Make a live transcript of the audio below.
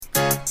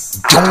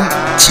Don't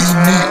tee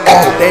me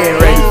up. They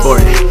ain't ready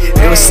for it.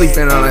 They was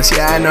sleeping on us,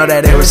 yeah, I know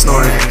that they were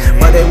snoring.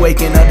 But they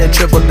waking up, the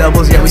triple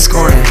doubles, yeah, we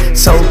scoring.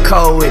 So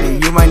cold with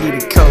it, you might need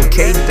a coat.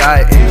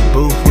 K-Dot in the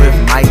booth with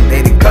Mike,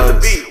 they the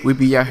goats. We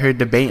be out here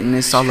debating,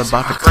 it's all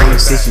about the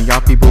conversation. Y'all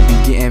people be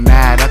getting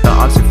mad at the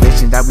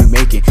observation that we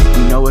making.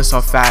 You know it's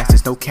all facts,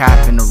 there's no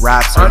cap in the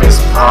raps or this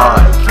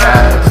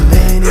podcast.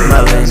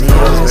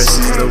 Millennials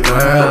versus the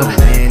world.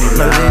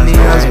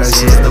 Millennials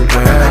versus the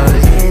world.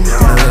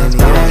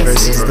 Millennials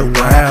versus the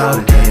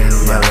world.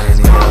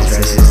 Millennials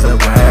versus the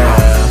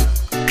world.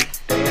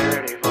 They ain't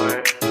ready for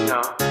it.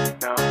 No,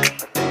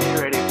 they ain't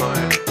ready for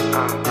it.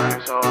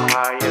 I'm so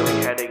high, yeah, we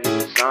had to get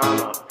the song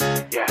up.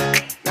 Yeah,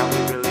 now we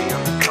really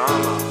on the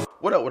come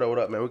up. What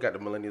up, man? We got the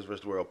Millennials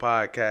vs. the World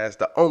podcast,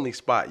 the only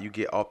spot you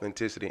get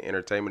authenticity and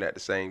entertainment at the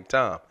same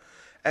time.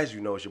 As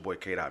you know, it's your boy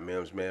K-Dot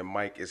Mims, man.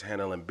 Mike is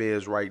handling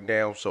biz right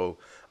now, so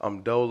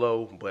I'm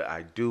dolo, but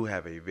I do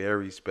have a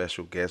very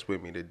special guest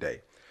with me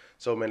today.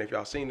 So, man, if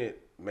y'all seen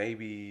it,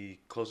 maybe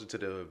closer to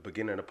the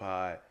beginning of the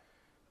pod,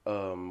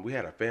 we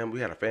had a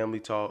family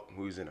talk.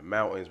 We was in the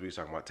mountains. We was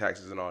talking about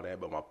taxes and all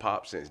that. But my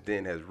pop since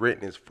then has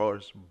written his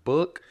first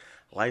book,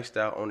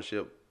 Lifestyle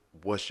Ownership.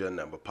 What's your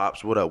number,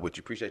 Pops? What up with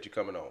you? Appreciate you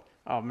coming on.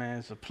 Oh, man,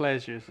 it's a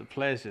pleasure. It's a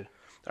pleasure.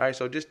 All right,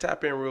 so just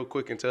tap in real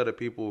quick and tell the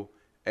people,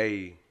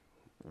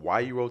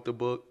 why you wrote the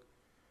book,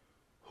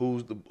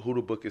 who the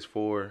book is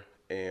for,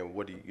 and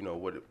what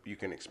you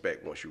can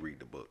expect once you read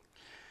the book.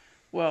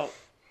 Well,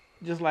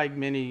 just like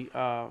many,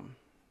 I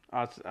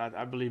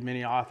believe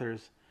many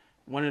authors,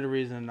 one of the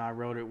reasons I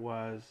wrote it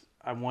was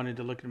I wanted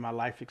to look at my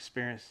life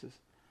experiences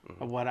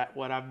of what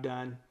I've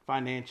done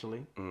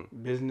financially,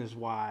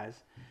 business-wise,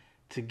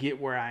 to get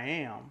where I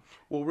am.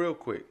 Well, real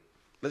quick,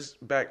 let's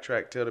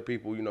backtrack. Tell the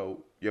people,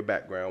 your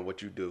background,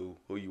 what you do,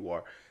 who you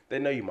are. They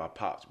know you my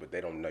pops, but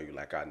they don't know you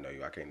like I know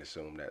you. I can't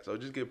assume that. So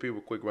just give people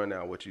a quick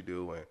rundown of what you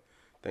do and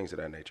things of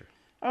that nature.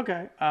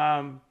 Okay.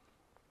 I'm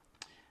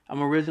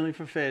originally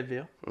from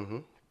Fayetteville.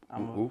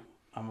 Mm-hmm.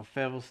 I'm a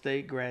Fayetteville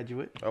State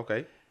graduate.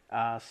 Okay.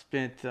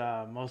 Spent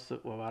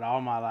about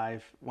all my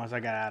life, once I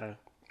got out of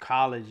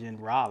college in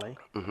Raleigh,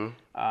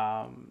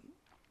 had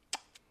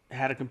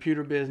a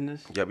computer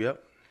business.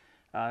 Yep.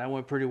 That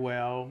went pretty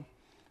well.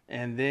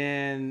 And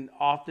then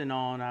off and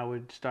on, I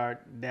would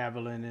start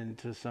dabbling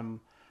into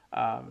some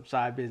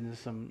side business,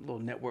 some little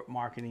network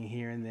marketing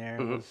here and there.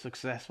 It was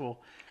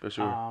successful. For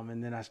sure.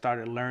 And then I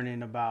started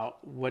learning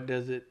about what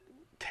does it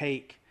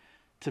take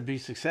to be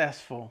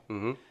successful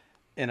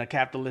in a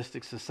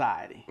capitalistic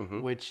society,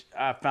 which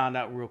I found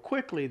out real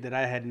quickly that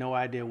I had no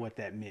idea what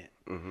that meant.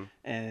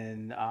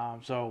 And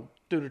so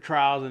through the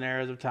trials and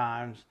errors of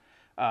times,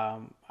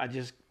 I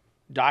just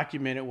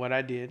documented what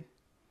I did,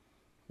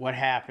 what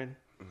happened.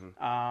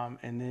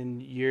 And then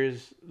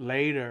years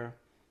later,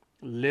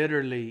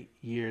 literally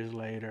years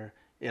later,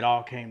 it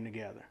all came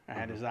together. I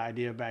had this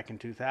idea back in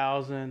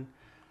 2000,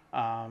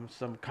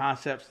 some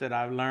concepts that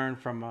I learned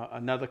from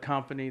another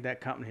company.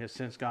 That company has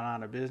since gone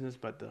out of business,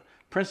 but the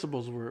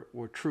principles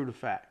were true to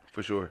fact.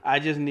 For sure. I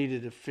just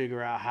needed to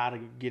figure out how to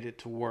get it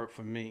to work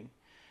for me.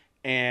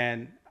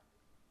 And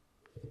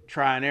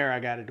try and error, I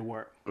got it to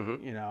work.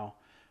 I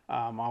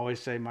always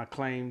say my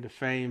claim to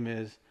fame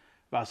is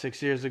about 6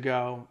 years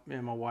ago, me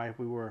and my wife,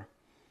 we were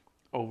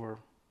over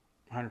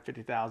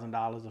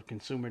 $150,000 of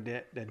consumer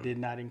debt that did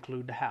not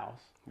include the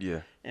house.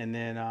 Yeah. And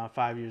then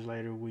 5 years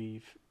later,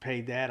 we've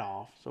paid that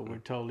off. So we're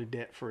totally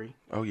debt free.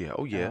 Oh,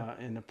 yeah.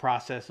 In the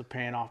process of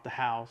paying off the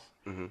house.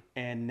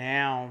 And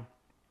now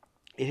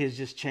it has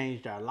just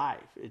changed our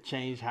life. It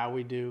changed how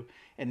we do.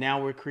 And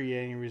now we're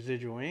creating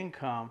residual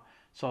income.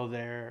 So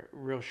there,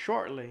 real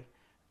shortly,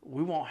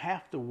 we won't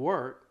have to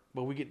work,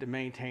 but we get to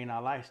maintain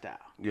our lifestyle.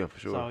 Yeah, for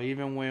sure. So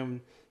even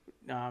when,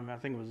 I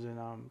think it was in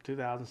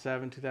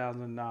 2007,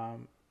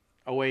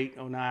 2008,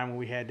 09, when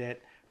we had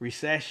that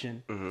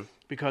recession,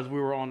 because we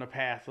were on the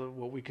path of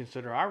what we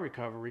consider our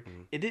recovery,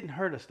 it didn't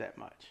hurt us that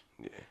much.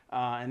 Yeah.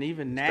 And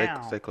even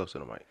now, stay close to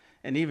the mic.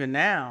 And even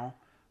now,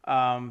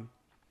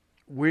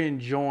 we're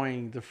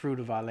enjoying the fruit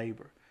of our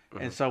labor.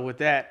 And so with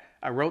that,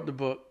 I wrote the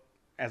book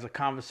as a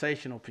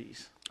conversational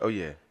piece. Oh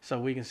yeah. So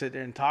we can sit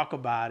there and talk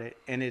about it,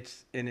 and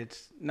it's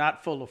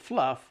not full of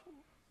fluff,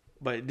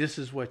 but this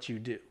is what you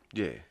do.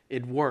 Yeah.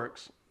 It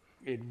works.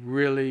 It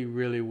really,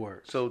 really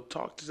works. So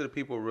talk to the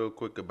people real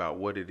quick about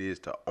what it is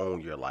to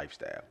own your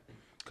lifestyle.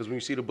 Because when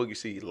you see the book, you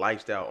see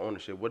lifestyle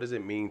ownership. What does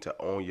it mean to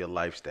own your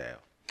lifestyle?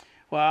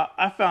 Well,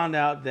 I found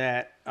out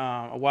that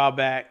a while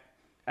back,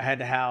 I had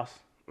the house,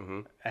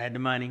 I had the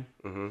money,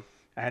 I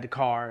had the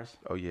cars.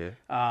 Oh yeah.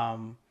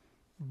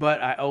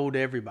 But I owed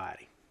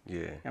everybody.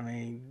 Yeah. I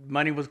mean,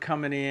 money was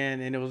coming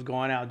in and it was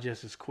going out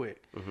just as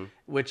quick,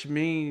 which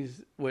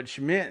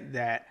meant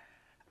that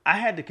I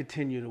had to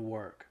continue to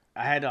work.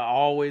 I had to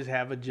always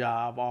have a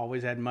job,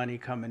 always had money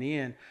coming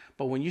in.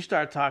 But when you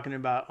start talking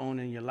about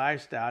owning your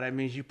lifestyle, that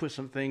means you put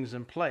some things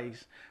in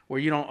place where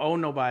you don't owe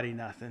nobody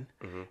nothing,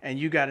 and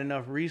you got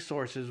enough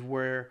resources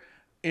where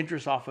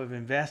interest off of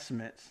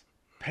investments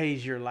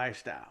pays your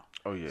lifestyle.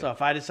 Oh yeah. So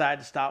if I decide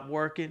to stop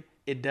working,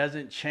 it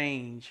doesn't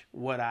change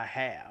what I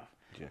have.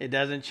 Yeah. It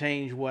doesn't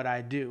change what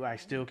I do. I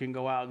still can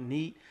go out and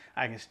eat.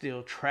 I can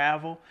still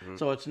travel.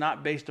 So it's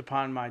not based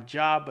upon my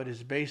job, but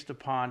it's based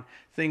upon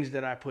things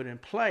that I put in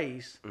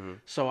place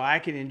so I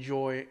can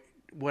enjoy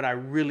what I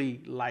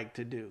really like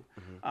to do.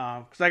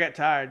 Because I got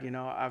tired,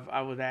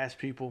 I would ask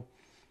people,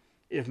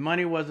 if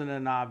money wasn't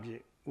an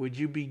object, would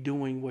you be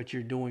doing what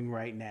you're doing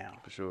right now?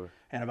 For sure.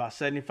 And about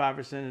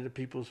 75% of the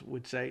people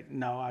would say,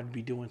 no, I'd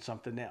be doing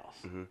something else.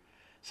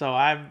 So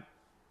I've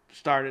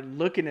started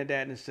looking at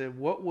that and said,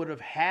 what would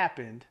have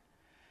happened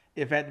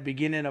if at the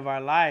beginning of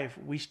our life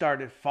we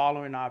started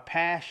following our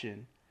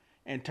passion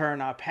and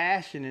turn our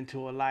passion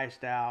into a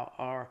lifestyle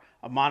or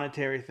a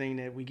monetary thing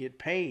that we get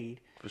paid?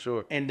 For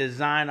sure. And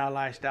design our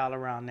lifestyle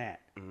around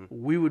that.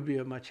 We would be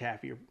a much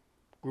happier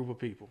group of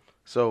people.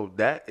 So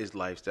that is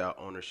lifestyle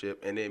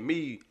ownership. And then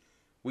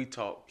we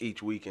talk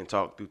each week and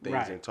talk through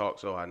things and talk.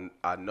 So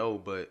I know,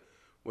 but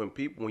when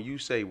you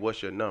say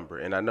what's your number,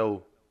 and I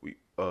know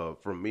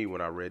from me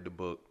when I read the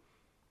book,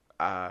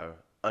 I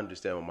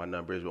understand what my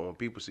number is. But when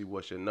people see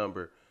what's your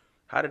number,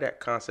 how did that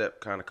concept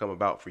kind of come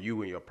about for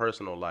you in your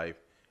personal life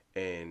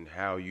and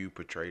how you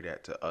portray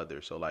that to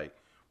others? So like,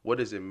 what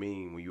does it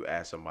mean when you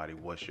ask somebody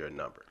what's your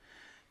number?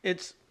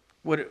 It's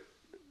what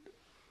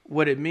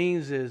it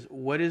means is,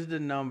 what is the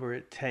number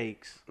it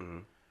takes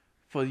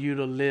for you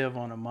to live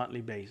on a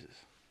monthly basis?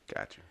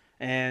 Gotcha.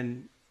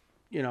 And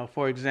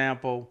for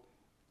example,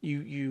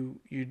 you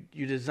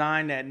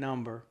design that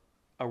number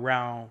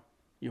around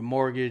your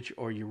mortgage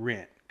or your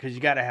rent, because you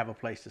got to have a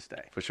place to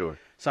stay. For sure.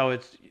 So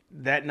it's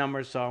that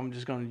number. So I'm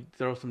just going to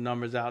throw some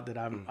numbers out that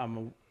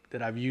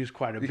that I've used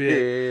quite a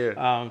bit.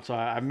 So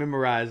I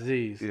memorize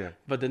these. Yeah.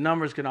 But the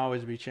numbers can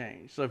always be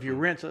changed. So if your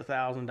rent's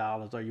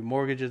 $1,000 or your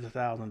mortgage is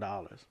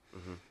 $1,000,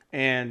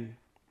 and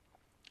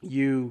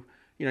you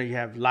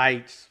have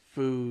lights,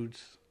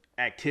 foods,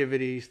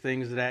 activities,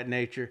 things of that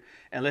nature,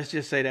 and let's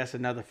just say that's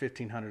another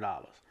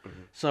 $1,500.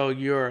 So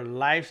your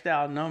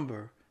lifestyle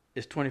number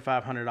is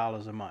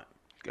 $2,500 a month.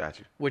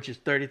 Gotcha. Which is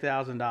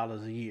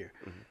 $30,000 a year.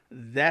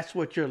 That's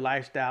what your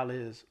lifestyle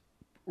is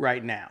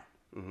right now.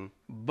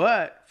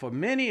 But for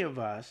many of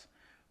us,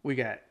 we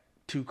got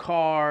 2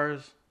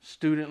 cars,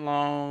 student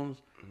loans,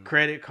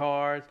 credit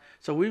cards.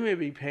 So we may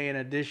be paying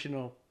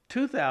additional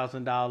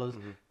 $2,000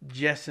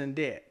 just in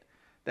debt.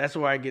 That's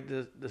where I get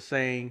the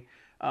saying,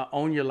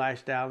 own your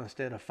lifestyle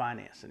instead of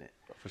financing it.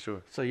 For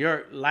sure. So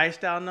your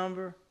lifestyle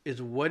number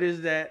is, what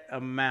is that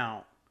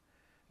amount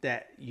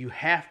that you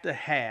have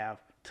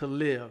to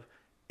live,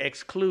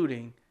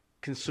 excluding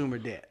consumer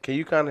debt? Can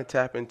you kind of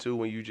tap into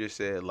when you just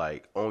said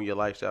like own your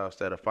lifestyle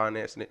instead of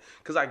financing it?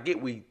 Because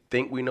we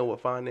think we know what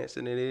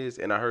financing it is,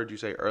 and I heard you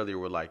say earlier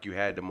where like you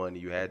had the money,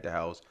 you had the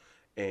house,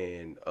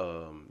 and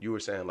you were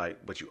saying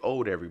like, but you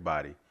owed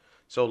everybody.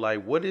 So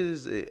like, what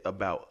is it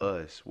about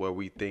us where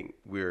we think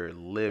we're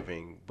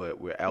living, but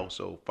we're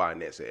also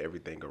financing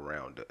everything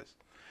around us?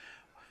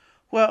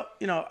 Well,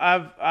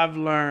 I've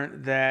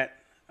learned that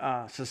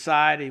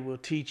society will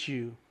teach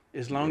you,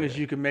 as long as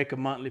you can make a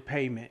monthly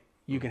payment,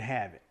 you can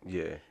have it.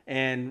 Yeah.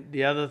 And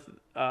the other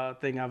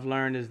thing I've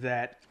learned is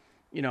that,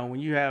 when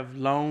you have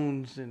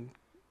loans and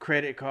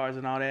credit cards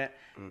and all that,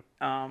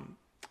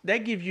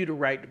 that gives you the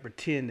right to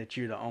pretend that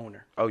you're the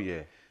owner. Oh,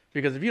 yeah.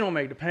 Because if you don't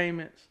make the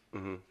payments,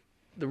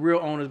 the real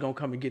owner's going to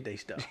come and get their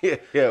stuff. Yeah,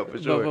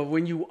 for sure. But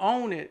when you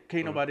own it,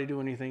 can't nobody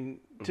do anything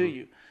to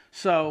you.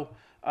 So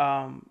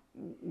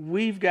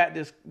we've got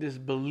this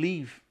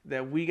belief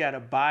that we got to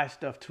buy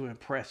stuff to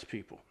impress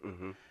people.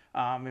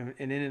 And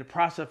then in the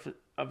process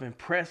of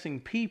impressing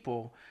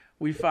people,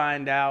 we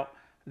find out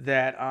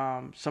that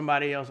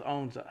somebody else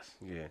owns us.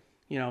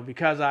 Yeah.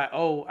 Because I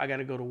owe, I got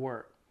to go to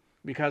work.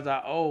 Because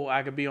I owe,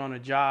 I could be on a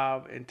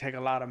job and take a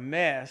lot of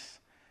mess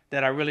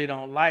that I really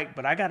don't like,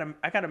 but I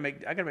gotta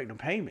make them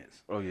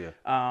payments. Oh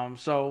yeah.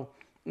 So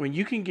when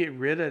you can get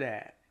rid of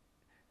that,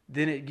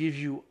 then it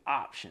gives you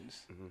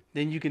options.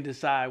 Then you can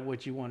decide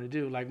what you want to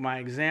do. Like my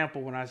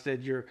example, when I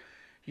said your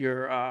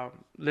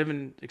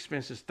living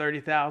expenses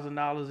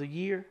 $30,000 a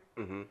year,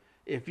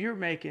 if you're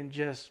making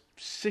just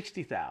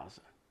 $60,000,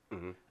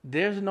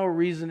 there's no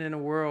reason in the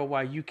world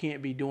why you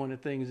can't be doing the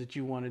things that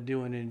you want to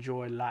do and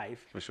enjoy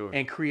life. For sure.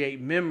 And create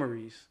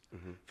memories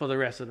for the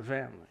rest of the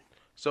family.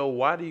 So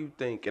why do you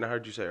think, and I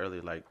heard you say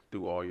earlier, like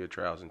through all your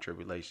trials and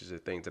tribulations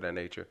and things of that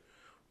nature,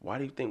 why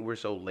do you think we're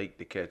so late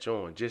to catch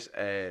on? Just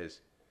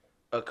as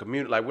a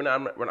community, like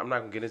I'm not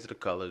gonna get into the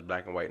colors,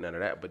 black and white, none of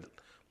that, but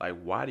like,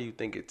 why do you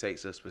think it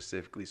takes us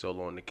specifically so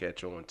long to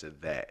catch on to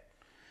that?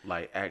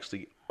 Like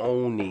actually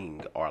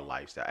owning our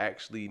lifestyle,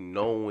 actually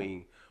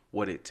knowing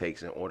what it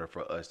takes in order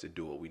for us to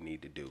do what we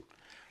need to do.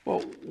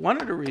 Well, one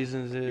of the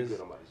reasons is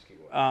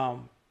our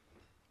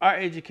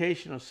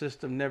educational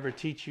system never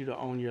teach you to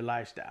own your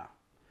lifestyle.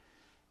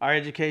 Our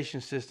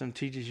education system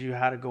teaches you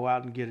how to go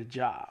out and get a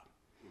job.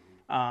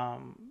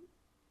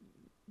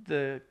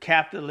 The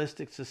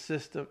capitalistic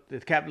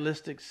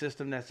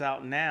system that's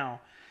out now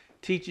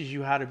teaches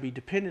you how to be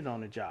dependent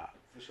on a job.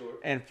 For sure.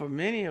 And for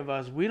many of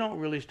us, we don't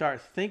really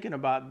start thinking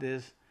about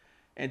this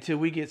until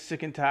we get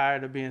sick and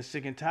tired of being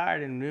sick and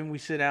tired. And then we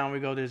sit down and we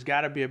go, there's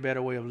got to be a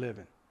better way of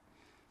living.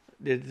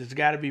 There's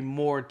got to be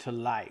more to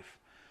life.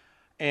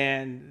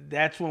 And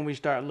that's when we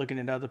start looking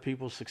at other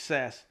people's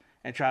success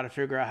and try to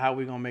figure out how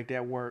we're going to make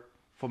that work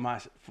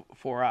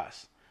for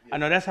us. Yeah. I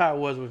know that's how it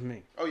was with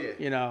me. Oh, yeah.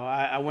 You know,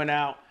 I went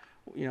out,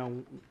 you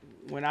know,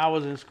 when I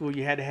was in school,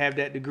 you had to have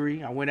that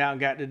degree. I went out and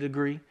got the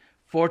degree.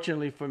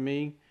 Fortunately for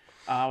me,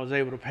 I was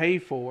able to pay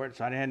for it,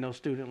 so I didn't have no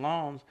student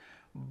loans.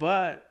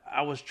 But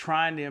I was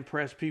trying to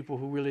impress people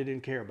who really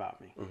didn't care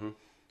about me. Mm-hmm.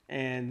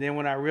 And then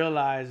when I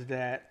realized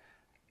that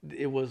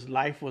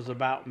life was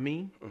about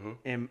me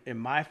and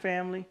my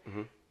family,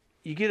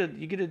 you get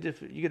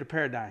a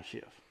paradigm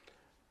shift.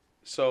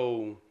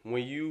 So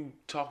when you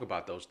talk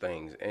about those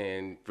things,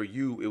 and for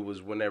you, it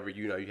was whenever,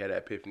 you know, you had that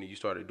epiphany, you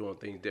started doing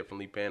things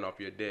differently, paying off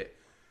your debt.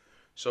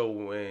 So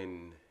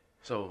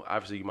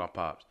obviously you my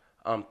pops.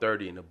 I'm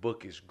 30, and the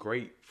book is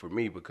great for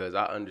me because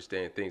I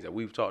understand things that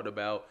we've talked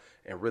about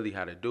and really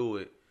how to do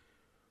it.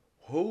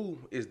 Who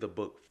is the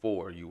book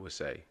for, you would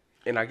say?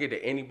 And I get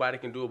that anybody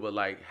can do it, but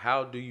like,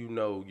 how do you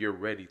know you're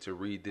ready to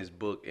read this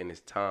book and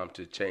it's time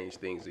to change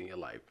things in your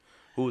life?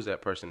 Who is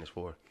that person is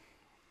for?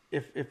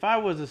 If I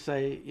was to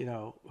say, you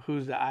know,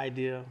 who's the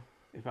ideal,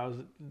 if I was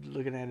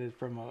looking at it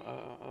from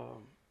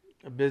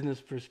a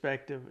business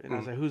perspective, and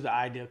I say who's the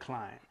ideal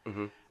client,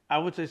 I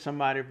would say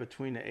somebody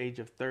between the age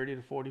of 30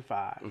 to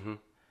 45,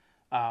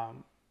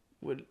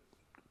 with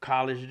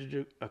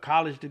a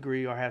college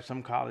degree or have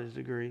some college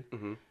degree,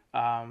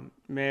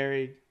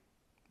 married,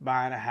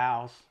 buying a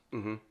house,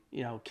 you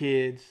know,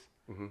 kids,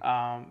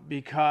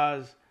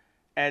 because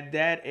at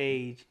that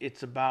age,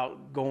 it's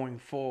about going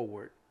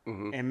forward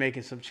and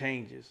making some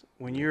changes.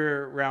 When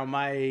you're around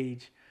my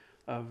age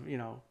of, you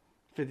know,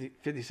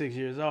 56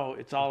 years old,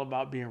 it's all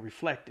about being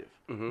reflective,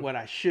 what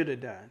I should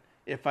have done.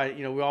 If I,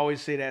 you know, we always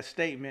say that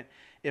statement,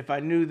 if I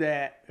knew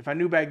back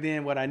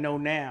then what I know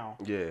now,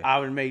 I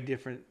would have made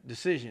different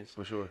decisions.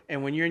 For sure.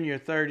 And when you're in your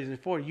 30s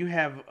and 40s, you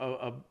have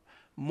a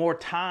more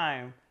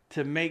time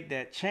to make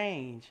that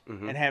change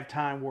and have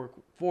time work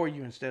for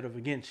you instead of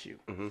against you.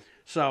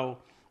 So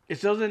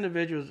it's those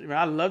individuals. I mean,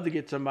 I love to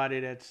get somebody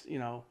that's, you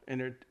know, in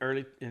their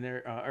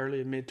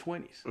early and mid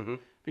 20s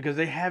because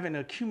they haven't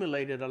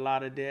accumulated a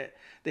lot of debt.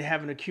 They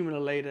haven't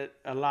accumulated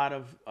a lot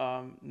of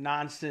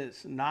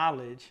nonsense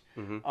knowledge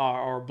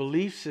or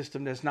belief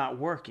system that's not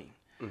working.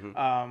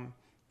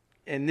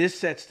 And this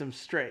sets them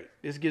straight.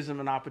 This gives them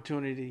an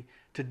opportunity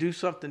to do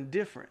something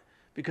different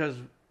because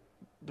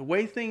the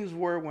way things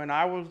were when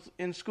I was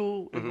in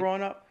school and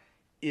growing up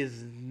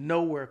is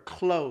nowhere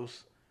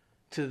close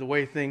to the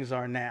way things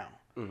are now.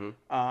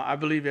 I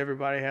believe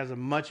everybody has a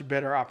much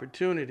better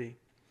opportunity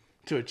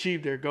to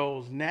achieve their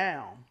goals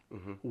now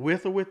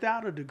with or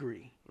without a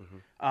degree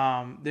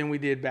than we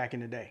did back in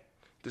the day.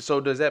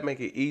 So does that make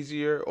it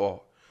easier,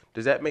 or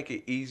does that make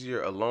it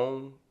easier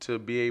alone to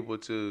be able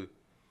to,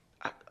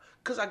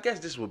 because I guess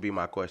this would be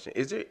my question.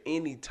 Is there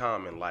any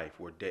time in life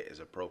where debt is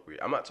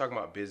appropriate? I'm not talking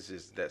about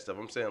business, that stuff.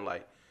 I'm saying,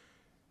 like,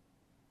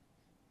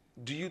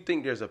 do you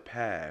think there's a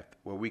path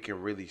where we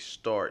can really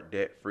start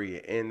debt free?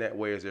 And in that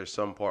way, is there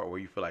some part where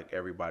you feel like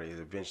everybody is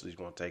eventually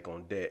going to take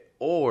on debt?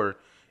 Or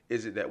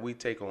is it that we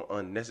take on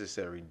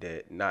unnecessary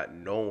debt, not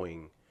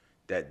knowing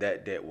that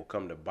that debt will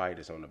come to bite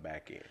us on the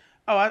back end?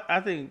 Oh,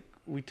 I think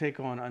we take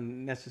on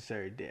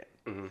unnecessary debt.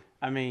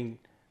 I mean,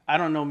 I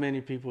don't know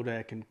many people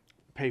that can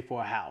pay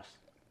for a house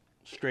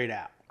straight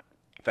out.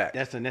 Facts.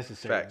 That's a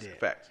necessary debt.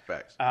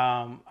 Facts.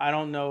 I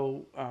don't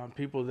know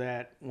people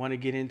that want to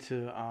get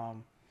into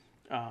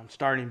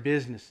starting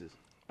businesses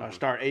or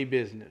start a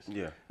business.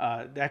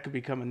 That could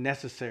become a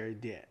necessary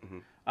debt,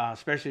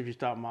 especially if you're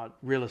talking about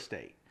real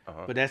estate.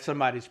 But that's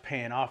somebody's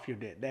paying off your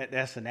debt.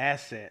 That's an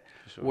asset.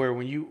 Sure. Where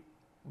when you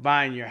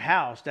buying your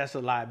house, that's a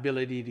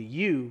liability to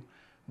you,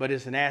 but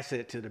it's an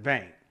asset to the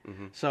bank.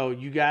 So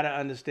you got to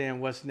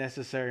understand what's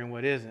necessary and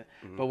what isn't.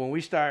 But when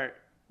we start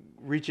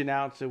reaching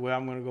out to, well,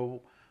 I'm going to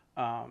go,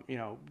 you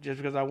know, just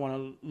because I want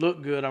to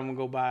look good, I'm going to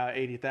go buy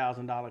an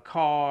 $80,000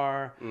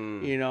 car.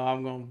 You know,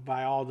 I'm going to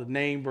buy all the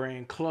name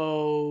brand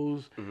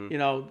clothes. You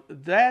know,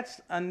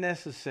 that's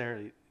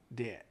unnecessary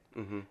debt.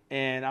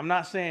 And I'm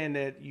not saying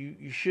that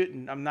you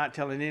shouldn't. I'm not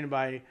telling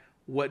anybody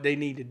what they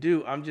need to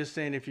do. I'm just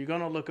saying if you're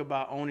going to look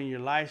about owning your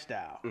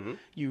lifestyle,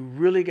 you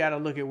really got to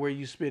look at where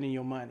you're spending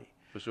your money.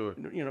 For sure.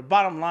 You know,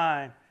 bottom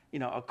line, you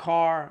know, a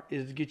car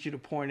is to get you to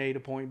point A to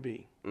point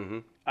B.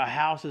 A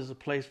house is a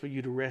place for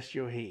you to rest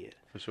your head.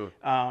 For sure.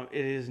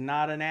 It is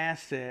not an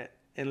asset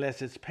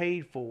unless it's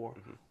paid for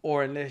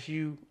or unless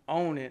you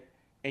own it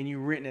and you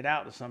renting it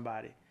out to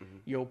somebody.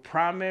 Your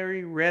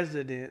primary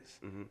residence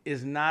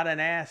is not an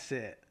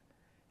asset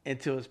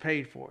until it's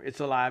paid for. It's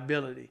a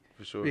liability.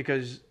 For sure.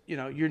 Because, you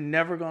know, you're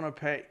never going to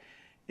pay.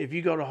 If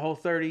you go the whole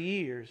 30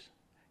 years,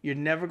 you're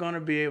never going to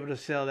be able to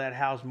sell that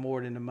house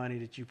more than the money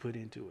that you put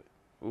into it.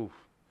 Oof.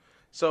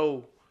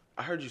 So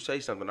I heard you say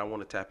something. I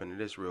want to tap into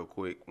this real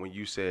quick. When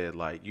you said,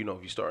 like, you know,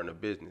 if you're starting a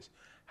business,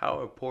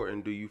 how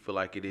important do you feel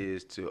like it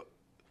is to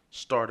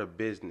start a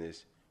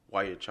business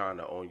while you're trying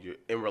to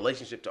in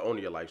relationship to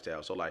owning your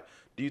lifestyle? So, like,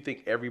 do you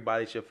think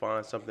everybody should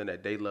find something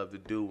that they love to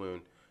do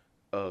and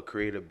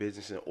create a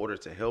business in order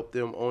to help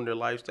them on their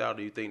lifestyle?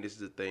 Do you think this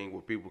is a thing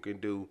where people can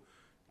do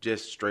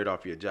just straight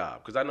off your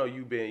job? Because I know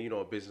you've been,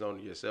 a business owner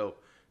yourself.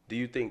 Do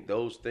you think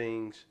those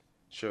things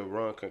should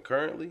run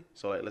concurrently?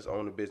 So like, let's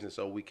own a business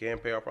so we can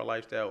pay off our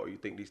lifestyle, or you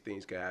think these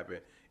things can happen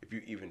if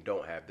you even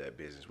don't have that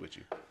business with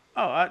you?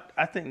 Oh,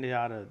 I think they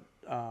ought to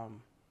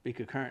be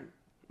concurrent,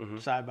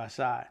 side by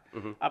side.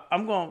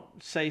 I'm going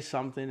to say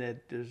something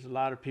that there's a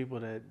lot of people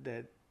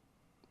that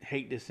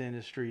hate this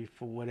industry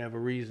for whatever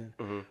reason,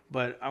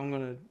 but I'm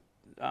going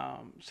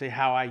to say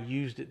how I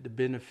used it to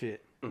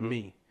benefit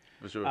me.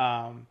 For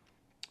sure.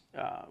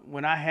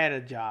 When I had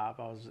a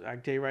job, I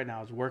can tell you right now,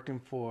 I was working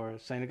for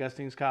St.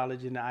 Augustine's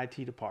College in the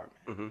IT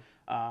department.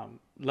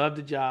 Loved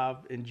the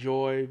job,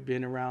 enjoy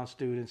being around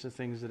students and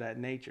things of that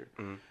nature.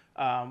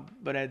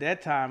 But at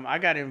that time, I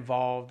got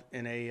involved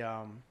in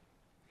a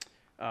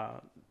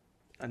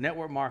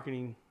network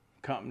marketing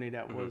company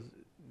that was,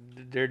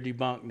 they're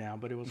debunked now,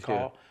 but it was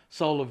called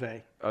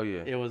Solivay. Oh,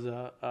 yeah. It was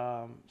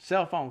a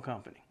cell phone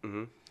company.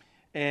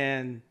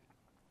 And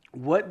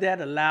what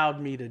that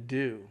allowed me to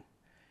do,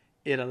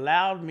 it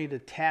allowed me to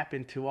tap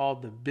into all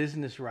the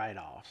business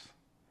write-offs.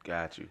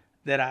 Got you.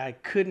 That I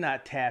could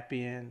not tap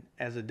in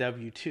as a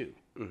W-2.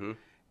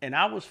 And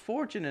I was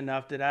fortunate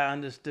enough that I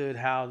understood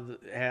how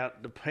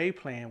the pay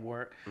plan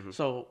worked.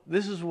 So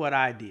this is what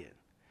I did.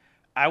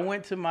 I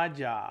went to my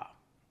job,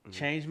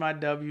 changed my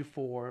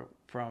W-4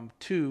 from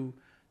 2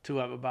 to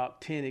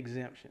about 10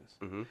 exemptions.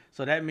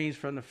 So that means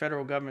from the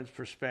federal government's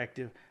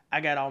perspective, I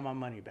got all my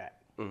money back.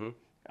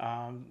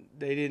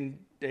 They didn't,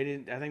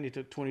 I think they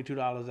took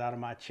 $22 out of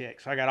my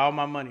check. So I got all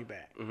my money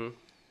back.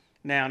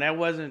 Now, that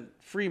wasn't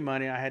free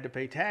money. I had to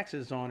pay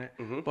taxes on it.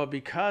 But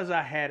because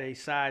I had a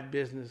side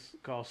business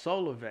called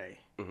Solivay,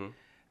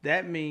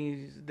 that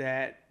means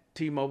that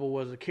T-Mobile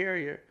was a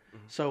carrier.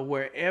 So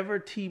wherever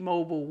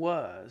T-Mobile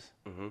was,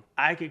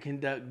 I could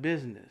conduct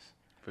business.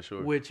 For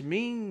sure. Which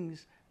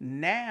means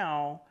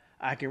now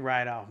I can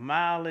write off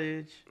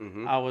mileage.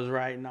 I was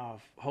writing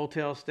off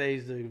hotel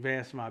stays to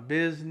advance my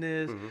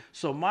business.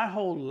 So my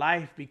whole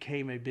life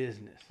became a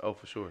business. Oh,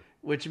 for sure.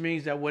 Which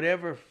means that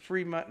whatever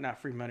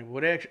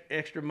whatever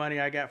extra money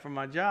I got from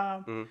my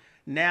job,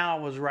 now I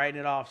was writing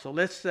it off. So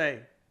let's say,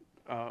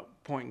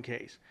 point in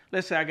case,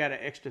 let's say I got an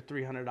extra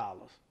 $300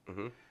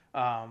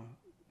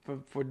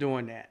 for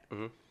doing that.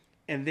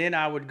 And then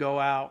I would go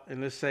out and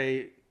let's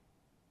say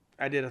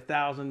I did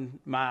 1,000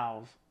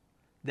 miles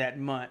that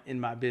month in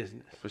my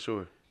business. For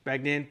sure.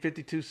 Back then,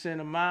 52 cents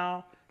a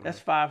mile, that's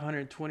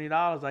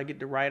 $520 I get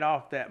to write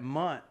off that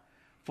month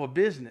for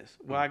business.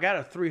 Well, I got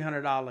a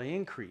 $300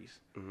 increase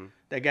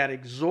that got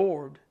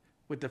absorbed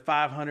with the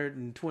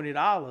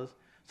 $520,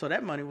 so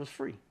that money was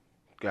free.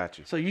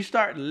 Gotcha. So you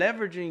start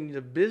leveraging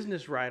the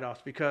business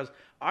write-offs because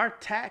our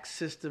tax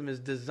system is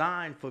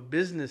designed for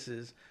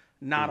businesses,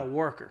 not a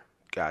worker.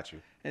 Got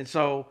you. And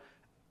so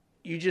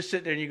you just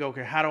sit there and you go,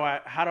 okay, how do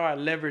I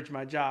leverage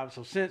my job?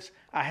 So since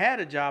I had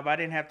a job, I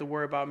didn't have to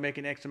worry about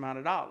making X amount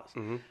of dollars.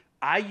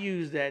 I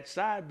used that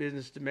side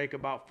business to make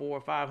about $400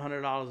 or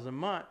 $500 a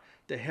month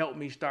to help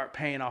me start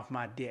paying off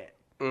my debt.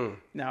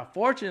 Now,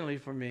 fortunately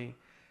for me,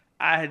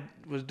 I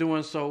was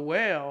doing so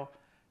well,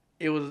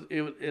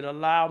 it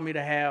allowed me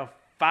to have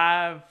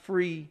 5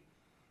 free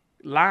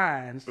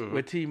lines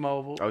with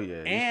T-Mobile. Oh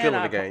yeah, you was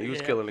killing the game. You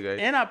was killing the game.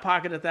 And I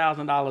pocket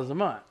 $1,000 a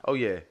month. Oh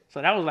yeah.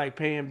 So that was like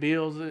paying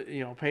bills,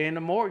 paying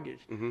the mortgage.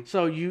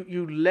 So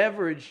you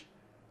leverage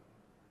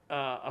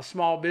a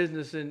small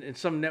business in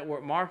some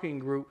network marketing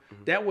group.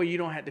 That way you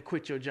don't have to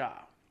quit your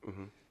job.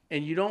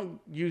 And you don't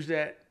use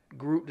that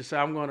group to say,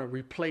 I'm going to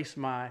replace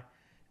my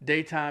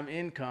daytime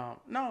income.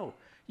 No,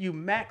 you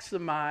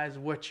maximize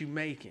what you're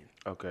making.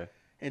 Okay.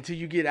 Until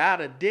you get out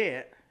of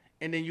debt.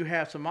 And then you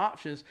have some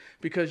options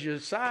because your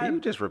side. Can you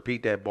just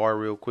repeat that bar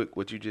real quick?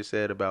 What you just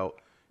said about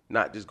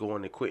not just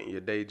going and quitting your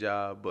day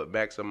job, but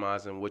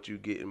maximizing what you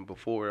getting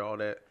before all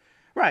that.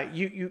 Right.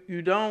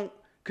 You don't,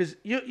 because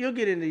you'll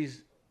get in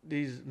these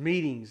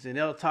meetings and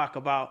they'll talk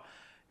about,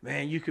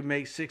 man, you can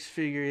make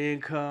 6-figure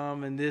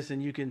income and this,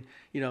 and you can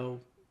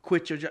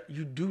quit your job.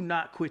 You do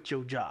not quit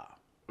your job.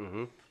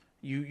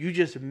 You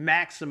just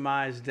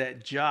maximize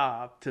that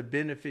job to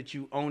benefit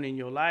you owning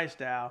your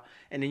lifestyle,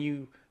 and then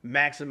you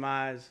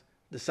maximize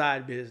the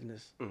side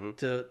business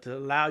to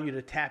allow you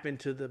to tap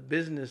into the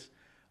business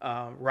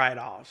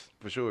write-offs.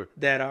 For sure.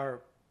 That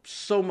are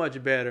so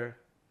much better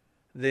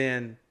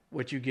than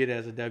what you get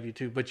as a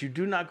W-2. But you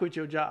do not quit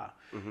your job.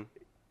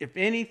 If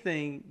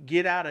anything,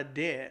 get out of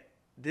debt,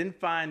 then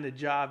find the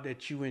job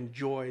that you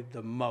enjoy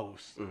the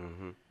most.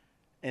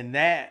 And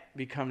that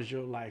becomes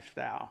your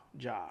lifestyle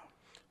job.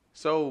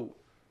 So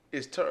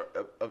it's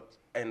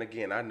and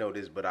again, I know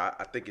this, but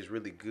I think it's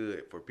really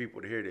good for people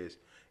to hear this.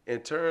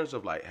 In terms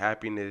of like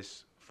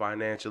happiness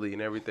financially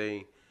and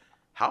everything,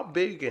 how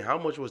big and how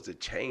much was the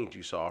change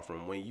you saw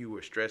from when you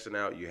were stressing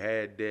out, you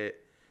had debt,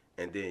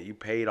 and then you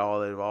paid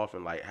all of it off,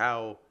 and like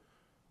how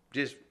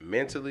just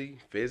mentally,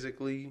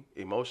 physically,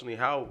 emotionally,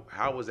 how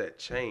was that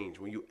change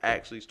when you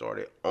actually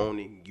started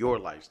owning your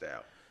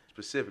lifestyle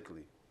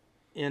specifically?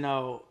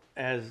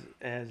 As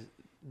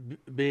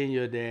being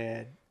your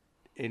dad,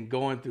 and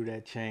going through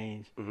that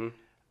change, Mm-hmm.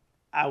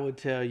 I would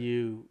tell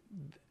you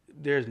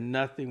there's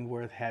nothing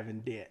worth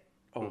having debt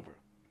over,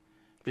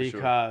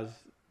 because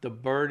the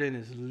burden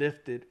is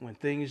lifted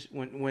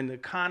when the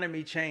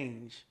economy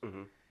change.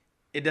 Mm-hmm.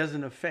 It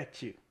doesn't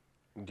affect you.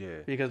 Yeah.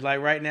 Because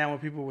like right now, when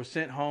people were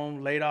sent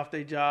home, laid off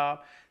their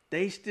job,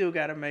 they still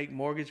got to make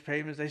mortgage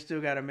payments. They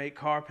still got to make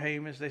car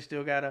payments. They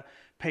still got to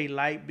pay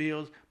light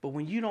bills. But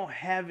when you don't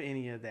have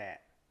any of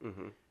that,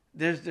 Mm-hmm.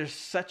 there's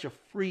such a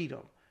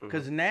freedom.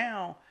 Because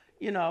now,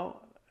 you know,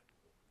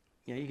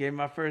 you gave me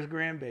my first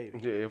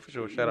grandbaby. Yeah, for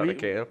sure. Shout out to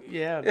Cam.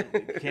 Yeah,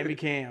 Cammy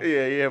Cam.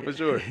 Yeah, for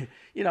sure.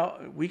 You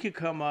know, we could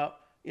come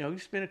up, you know, we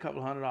could spend a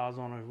couple $100s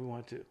on her if we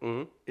want to.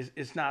 Mm-hmm.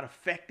 It's not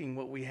affecting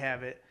what we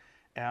have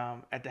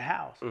at the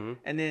house. Mm-hmm.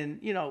 And then,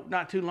 you know,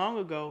 not too long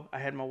ago, I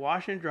had my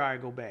washer and dryer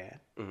go bad.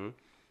 Mm-hmm.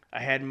 I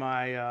had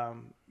my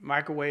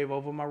microwave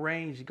over my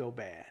range go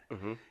bad.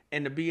 Mm-hmm.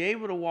 And to be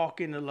able to walk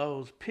into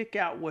Lowe's, pick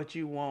out what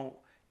you want,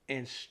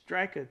 and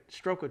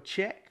stroke a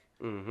check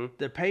Mm-hmm.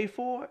 to pay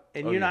for it,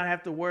 and Oh, you yeah. not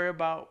have to worry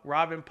about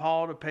robbing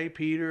Paul to pay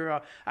Peter.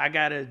 Or I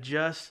gotta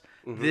adjust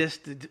this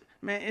to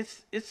man.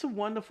 It's a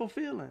wonderful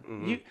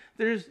feeling.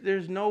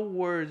 There's no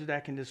words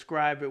that can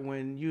describe it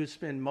when you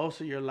spend most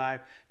of your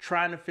life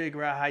trying to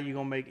figure out how you're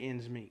gonna make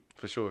ends meet.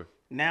 For sure.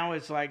 Now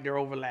it's like they're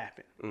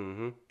overlapping,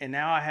 Mm-hmm. and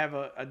now I have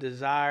a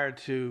desire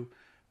to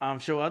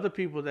show other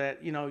people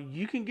that, you know,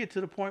 you can get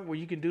to the point where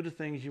you can do the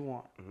things you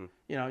want.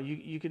 You know,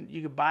 you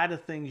can buy the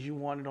things you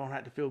want and don't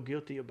have to feel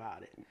guilty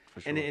about it,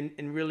 For sure.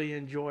 and really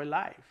enjoy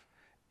life.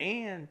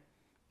 And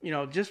you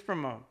know, just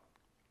from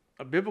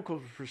a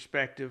biblical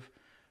perspective,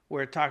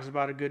 where it talks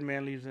about a good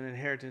man leaves an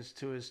inheritance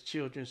to his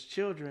children's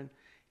children,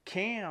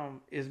 Cam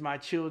is my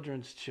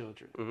children's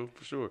children. Mm-hmm.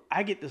 For sure.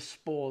 I get to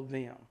spoil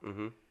them.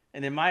 Mm-hmm.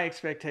 And then my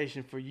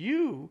expectation for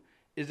you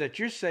is that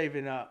you're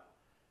saving up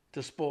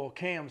to spoil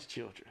Cam's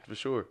children. For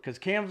sure. Because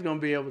Cam's going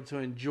to be able to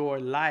enjoy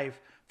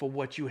life for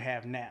what you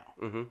have now.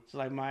 Mm-hmm. It's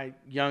like my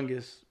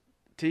youngest,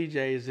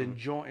 TJ, is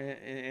enjoying,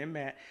 and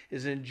Matt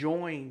is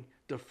enjoying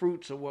the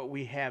fruits of what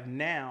we have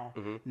now,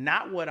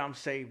 not what I'm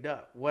saved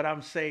up. What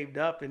I'm saved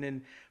up and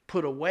then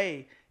put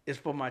away is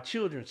for my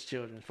children's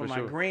children, for my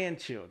sure.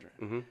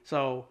 grandchildren.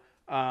 So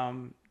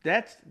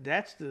that's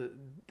the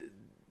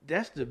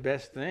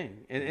best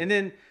thing. And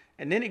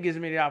then it gives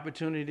me the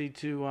opportunity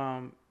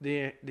to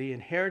the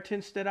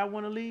inheritance that I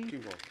want to leave.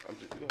 Keep going.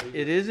 Go ahead.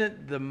 It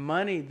isn't the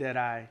money that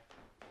I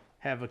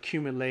have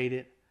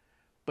accumulated,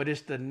 but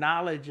it's the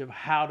knowledge of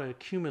how to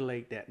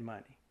accumulate that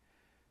money.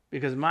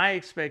 Because my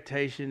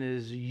expectation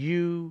is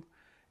you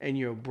and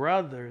your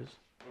brothers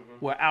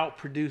will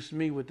outproduce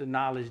me with the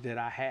knowledge that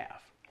I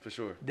have. For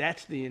sure.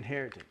 That's the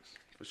inheritance.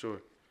 For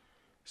sure.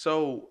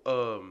 So,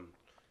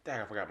 dang,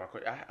 I forgot my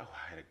question. I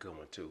had a good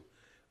one too.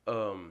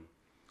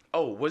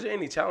 Was there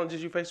any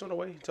challenges you faced on the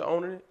way to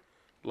owning it?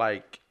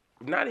 Like,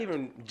 not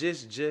even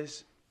just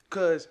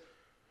because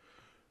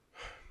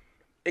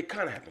it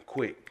kind of happened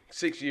quick.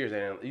 6 years,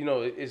 and you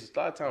know, it's a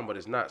lot of time, but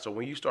it's not. So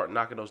when you start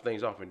knocking those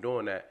things off and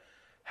doing that,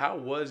 how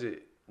was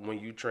it when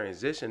you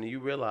transitioned and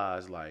you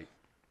realized, like,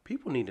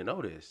 people need to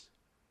know this?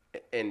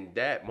 And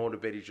that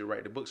motivated you to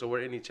write the book. So were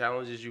there any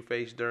challenges you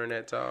faced during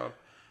that time?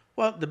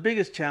 Well, the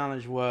biggest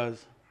challenge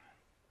was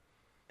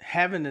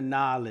having the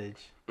knowledge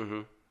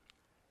Mm-hmm.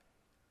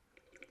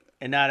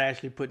 and not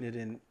actually putting it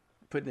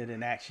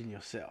in action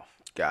yourself.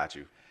 Got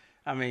you.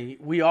 I mean,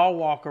 we all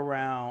walk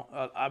around,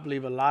 I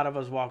believe a lot of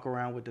us walk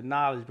around with the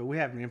knowledge, but we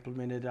haven't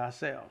implemented it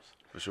ourselves.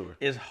 For sure.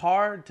 It's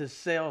hard to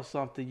sell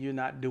something you're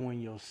not doing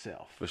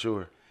yourself. For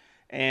sure.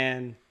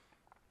 And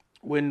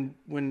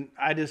when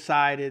I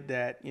decided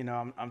that, you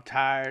know, I'm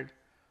tired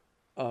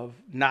of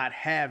not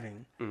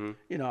having,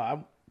 you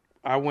know,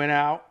 I went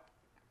out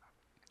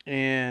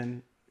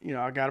and, you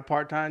know, I got a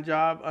part-time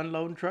job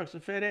unloading trucks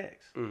at FedEx.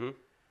 Mm-hmm.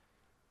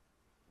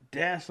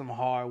 That's some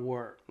hard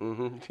work.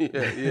 Mm-hmm.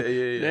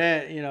 Yeah.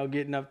 That, you know,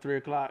 getting up 3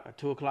 o'clock or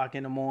 2 o'clock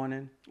in the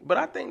morning. But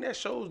I think that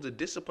shows the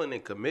discipline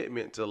and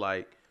commitment to,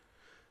 like,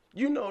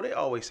 you know, they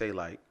always say,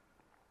 like,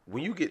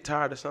 when you get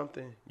tired of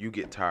something, you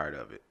get tired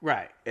of it.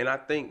 Right. And I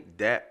think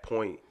that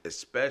point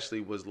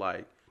especially was,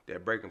 like,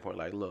 that breaking point.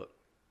 Like, look,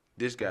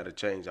 this got to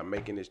change. I'm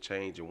making this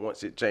change. And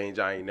once it changed,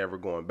 I ain't never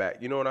going back.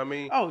 You know what I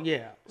mean? Oh,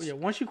 yeah. Yeah.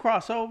 Once you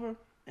cross over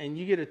and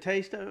you get a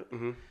taste of it,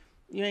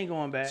 you ain't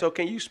going back. So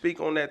can you speak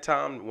on that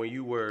time when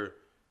you were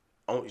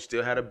you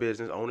still had a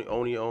business,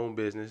 own your own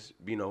business,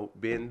 you know,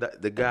 being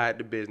the guy at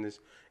the business,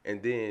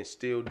 and then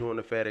still doing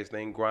the FedEx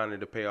thing, grinding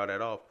to pay all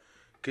that off?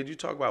 Could you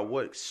talk about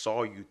what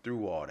saw you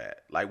through all that?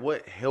 Like,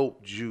 what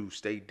helped you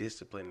stay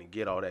disciplined and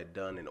get all that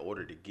done in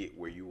order to get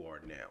where you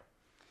are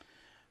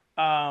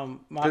now?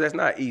 Because that's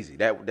not easy.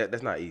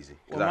 That's not easy.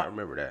 Because I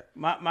remember that.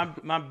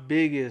 My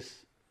biggest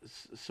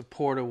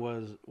supporter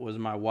was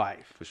my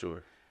wife. For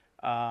sure.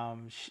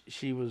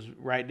 She was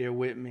right there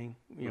with me,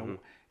 you know,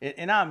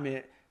 and I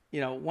admit, you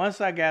know, once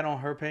I got on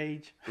her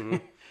page, because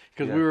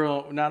we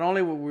were not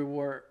only we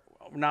were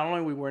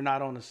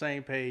not on the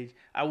same page,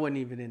 I wasn't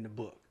even in the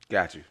book.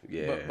 Got you.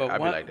 Yeah.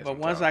 But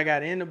once I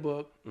got in the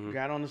book,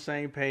 got on the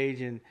same page,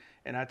 and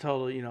I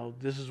told her, you know,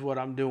 this is what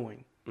I'm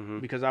doing.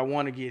 because I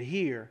want to get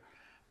here.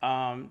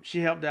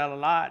 She helped out a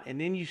lot. And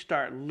then you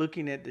start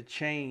looking at the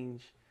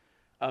change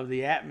of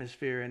the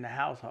atmosphere in the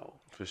household.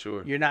 For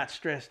sure. You're not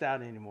stressed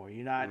out anymore.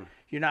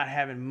 You're not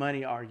having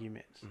money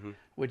arguments.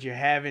 What you're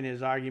having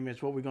is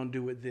arguments. What we're gonna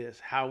do with this?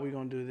 How are we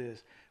gonna do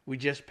this? We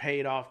just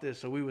paid off this,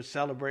 so we would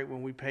celebrate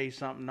when we pay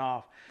something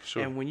off.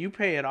 Sure. And when you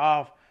pay it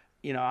off,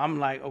 I'm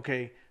like,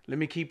 okay, let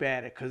me keep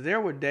at it, because there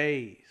were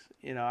days.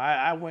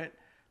 I went.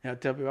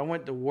 Tell people I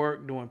went to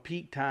work during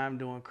peak time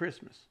during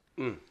Christmas.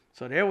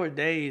 So there were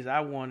days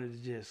I wanted to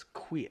just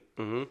quit.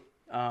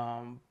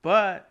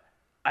 But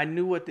I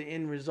knew what the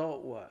end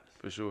result was.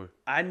 For sure.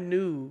 I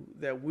knew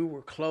that we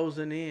were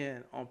closing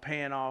in on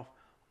paying off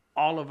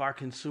all of our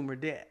consumer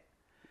debt.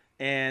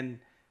 And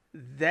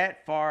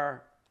that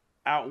far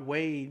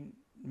outweighed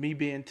me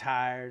being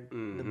tired,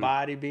 the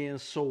body being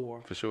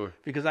sore. For sure.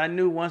 Because I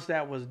knew once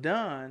that was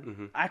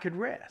done, I could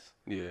rest.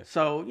 Yeah.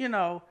 So,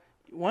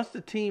 once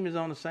the team is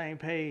on the same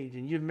page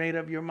and you've made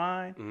up your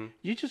mind,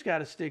 you just got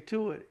to stick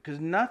to it. Because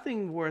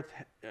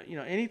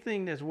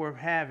anything that's worth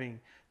having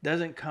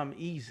doesn't come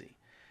easy.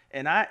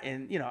 And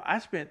I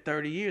spent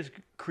 30 years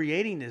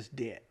creating this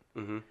debt.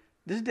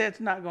 This debt's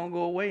not going to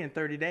go away in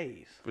 30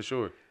 days. For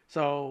sure.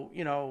 So,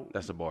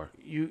 that's a bar.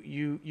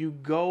 You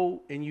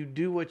go and you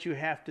do what you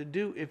have to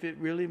do if it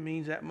really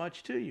means that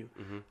much to you.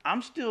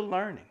 I'm still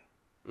learning.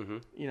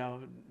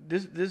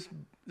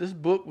 This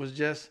book was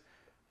just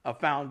a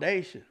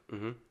foundation.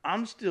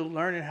 I'm still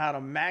learning how to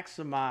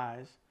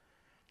maximize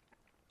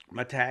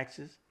my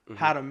taxes,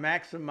 how to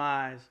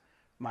maximize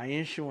my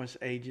insurance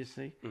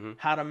agency,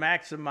 how to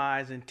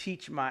maximize and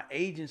teach my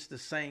agents the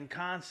same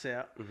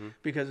concept,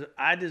 because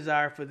I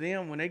desire for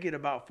them, when they get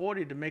about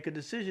 40, to make a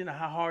decision of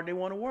how hard they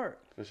want to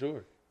work. For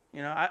sure.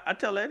 I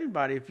tell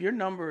everybody, if your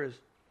number is,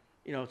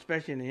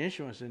 especially in the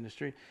insurance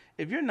industry,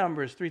 if your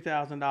number is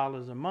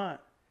 $3,000 a month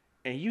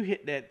and you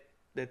hit that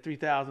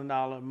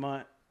 $3,000 a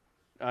month,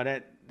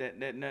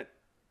 that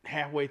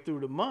halfway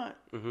through the month,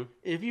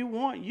 if you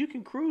want, you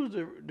can cruise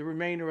the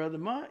remainder of the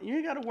month. You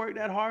ain't got to work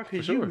that hard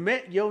because you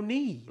met your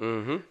need.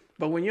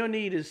 But when your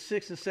need is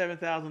 $6,000 and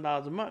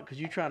 $7,000 a month because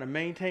you're trying to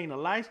maintain a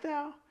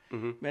lifestyle,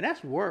 man,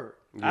 that's work.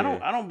 Yeah.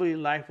 I don't believe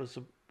life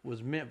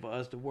was meant for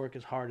us to work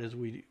as hard as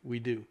we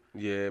do.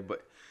 Yeah,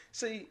 but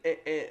see,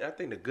 and I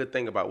think the good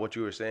thing about what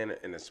you were saying,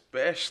 and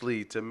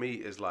especially to me,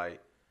 is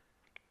like,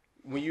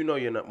 when you know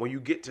your when you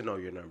get to know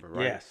your number,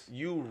 right? Yes.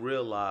 You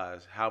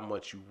realize how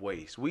much you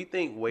waste. We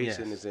think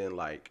wasting is in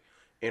like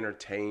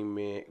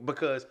entertainment,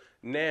 because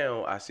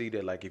now I see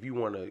that, like, if you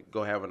want to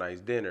go have a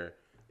nice dinner,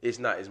 it's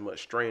not as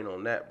much strain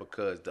on that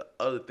because the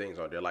other things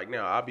are there. Like,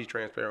 now I'll be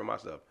transparent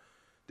with myself.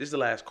 This is the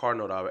last car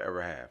note I'll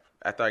ever have.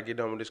 After I get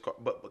done with this car,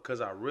 but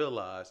because I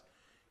realize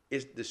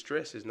the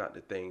stress is not the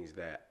things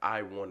that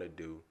I want to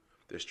do.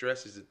 The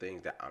stress is the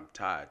things that I'm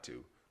tied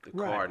to. The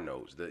car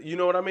notes, you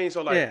know what I mean?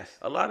 So, like,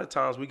 a lot of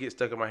times we get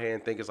stuck in my head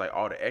and think it's like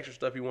all the extra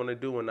stuff you want to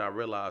do, and I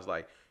realize,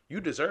 like,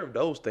 you deserve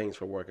those things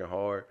for working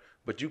hard,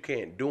 but you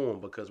can't do them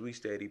because we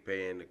steady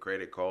paying the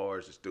credit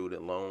cards, the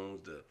student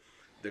loans,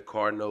 the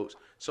car notes.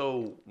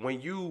 So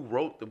when you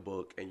wrote the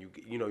book and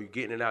you're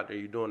getting it out there,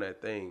 you're doing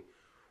that thing,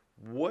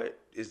 what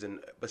is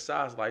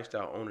besides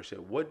lifestyle ownership,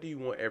 what do you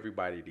want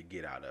everybody to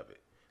get out of it?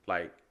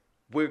 Like,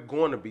 we're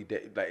going to be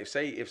like,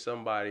 say if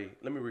somebody,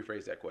 let me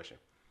rephrase that question.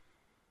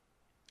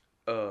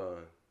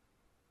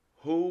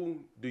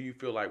 Who do you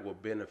feel like will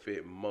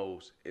benefit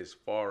most as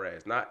far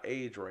as not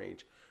age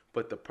range,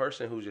 but the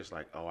person who's just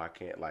like, oh, I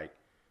can't, like,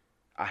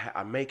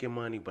 I'm making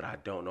money, but I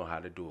don't know how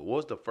to do it.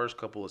 What's the first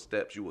couple of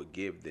steps you would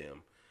give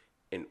them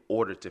in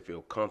order to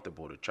feel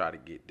comfortable to try to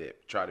be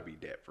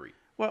debt free?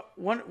 Well,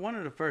 one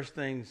of the first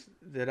things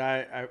that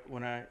I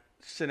when I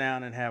sit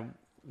down and have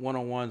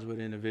one-on-ones with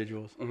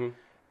individuals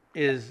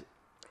is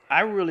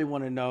I really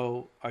want to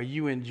know, are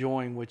you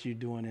enjoying what you're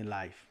doing in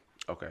life?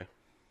 Okay.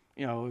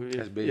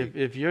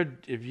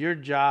 If your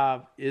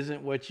job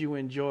isn't what you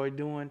enjoy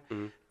doing,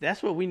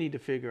 that's what we need to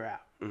figure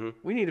out.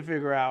 We need to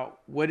figure out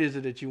what is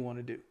it that you want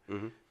to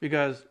do,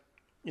 because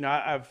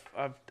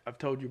I've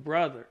told your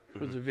brother,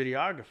 who's a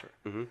videographer,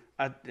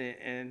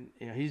 and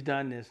he's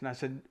done this, and I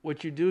said,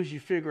 what you do is you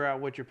figure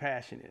out what your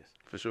passion is.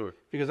 For sure.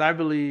 Because I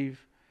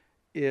believe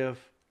if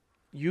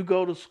you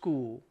go to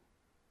school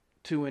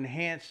to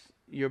enhance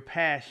your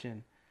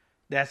passion,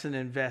 that's an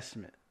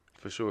investment.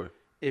 For sure.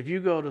 If you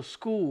go to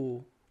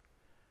school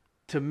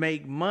to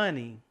make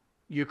money,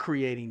 you're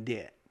creating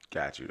debt.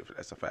 Got you.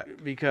 That's a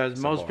fact. Because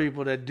most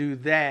people that do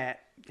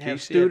that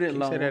have student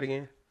loans. Can you say that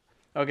again?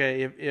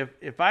 Okay,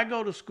 if I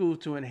go to school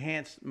to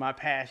enhance my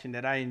passion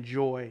that I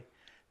enjoy,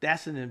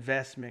 that's an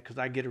investment because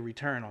I get a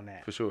return on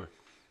that. For sure.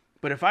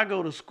 But if I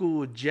go to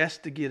school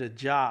just to get a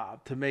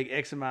job to make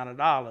X amount of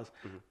dollars,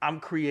 I'm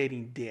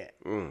creating debt.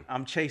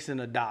 I'm chasing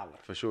a dollar.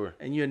 For sure.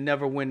 And you'll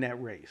never win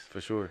that race. For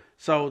sure.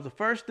 So the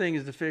first thing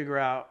is to figure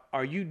out,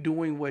 are you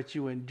doing what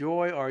you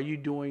enjoy, or are you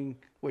doing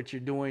what you're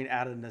doing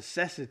out of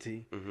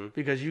necessity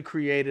because you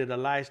created a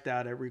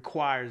lifestyle that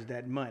requires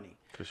that money?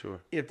 For sure.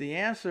 If the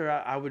answer,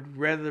 I would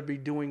rather be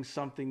doing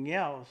something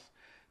else,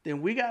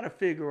 then we got to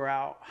figure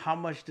out how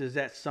much does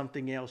that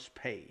something else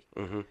pay.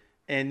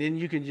 And then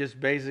you can just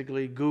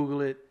basically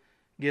Google it,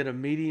 get a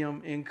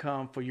medium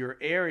income for your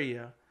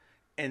area,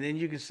 and then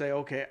you can say,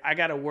 okay, I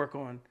got to work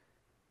on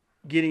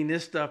getting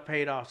this stuff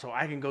paid off so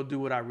I can go do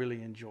what I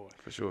really enjoy.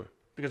 For sure.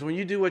 Because when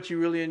you do what you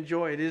really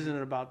enjoy, it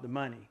isn't about the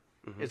money.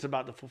 It's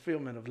about the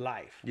fulfillment of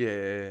life.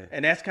 Yeah.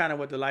 And that's kind of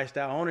what the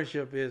lifestyle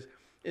ownership is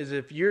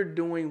if you're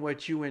doing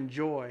what you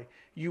enjoy,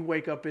 you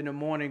wake up in the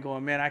morning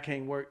going, man, I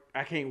can't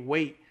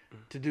wait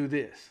to do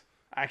this.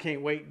 I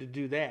can't wait to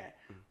do that.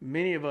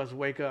 Many of us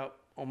wake up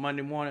on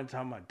Monday morning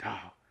talking about,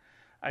 dog,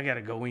 I got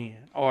to go in.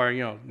 Or,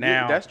 now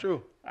Yeah, that's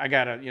true. I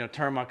got to,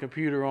 turn my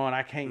computer on.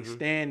 I can't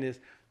stand this,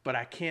 but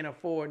I can't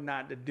afford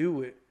not to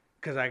do it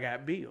because I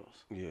got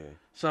bills. Yeah.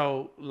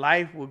 So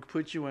life will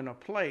put you in a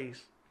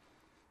place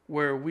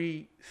where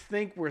we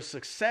think we're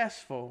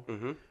successful,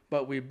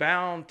 but we're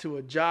bound to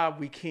a job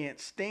we can't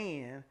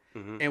stand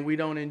and we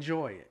don't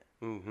enjoy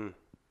it.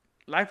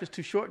 Life is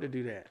too short to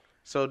do that.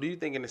 So do you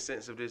think in the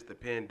sense of this, the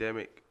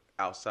pandemic,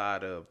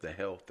 outside of the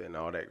health and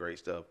all that great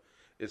stuff,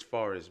 as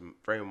far as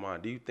frame of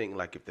mind, do you think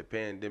like if the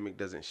pandemic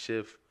doesn't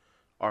shift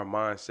our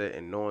mindset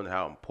and knowing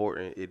how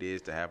important it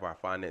is to have our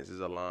finances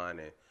aligned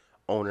and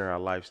owning our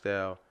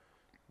lifestyle,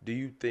 do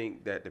you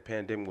think that the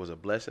pandemic was a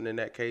blessing in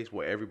that case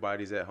where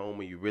everybody's at home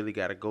and you really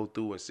got to go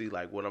through and see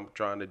like what I'm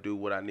trying to do,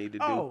 what I need to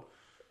do? Oh,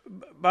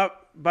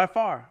 by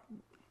far.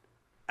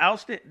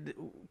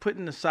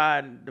 Putting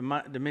aside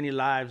the many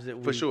lives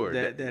that For sure.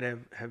 that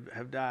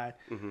have died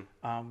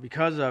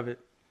because of it,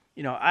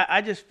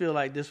 I just feel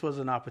like this was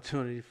an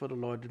opportunity for the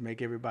Lord to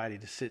make everybody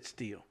to sit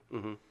still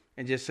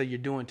and just say you're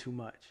doing too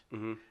much.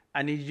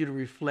 I need you to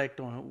reflect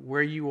on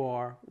where you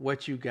are,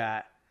 what you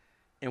got,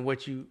 and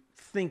what you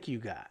think you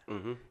got.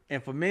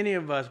 And for many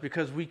of us,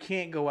 because we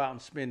can't go out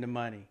and spend the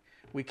money,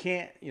 we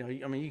can't, you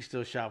can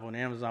still shop on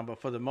Amazon, but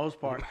for the most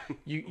part,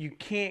 you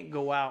can't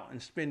go out and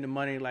spend the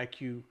money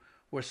like you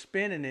were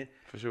spending it.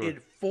 For sure.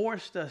 It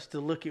forced us to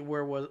look at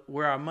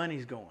where our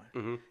money's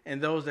going.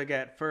 And those that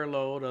got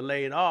furloughed or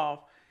laid off,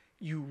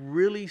 you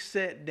really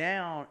sat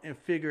down and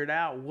figured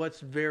out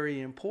what's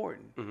very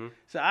important.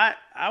 So I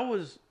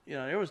was,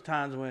 there was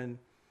times when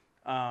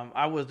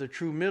I was the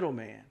true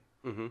middleman.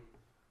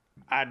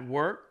 I'd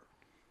work,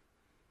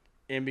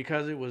 and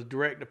because it was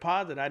direct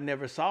deposit, I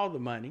never saw the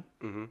money.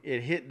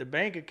 It hit the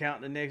bank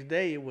account the next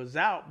day. It was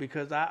out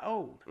because I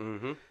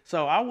owed.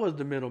 So I was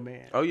the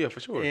middleman. Oh yeah, for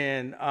sure.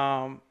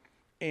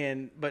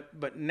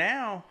 But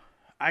now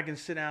I can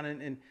sit down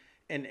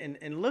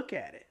and look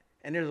at it,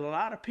 and there's a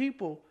lot of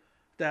people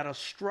that are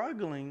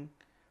struggling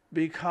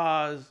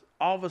because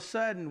all of a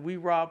sudden we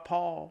robbed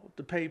Paul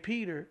to pay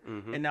Peter,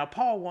 and now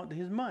Paul wanted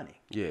his money.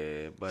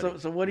 Yeah, buddy.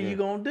 So what are you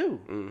gonna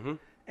do?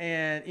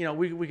 And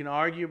we can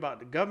argue about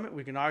the government,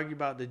 we can argue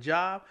about the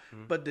job,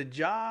 but the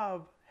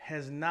job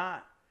has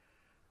not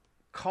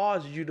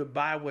caused you to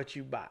buy what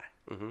you buy.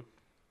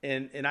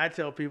 And I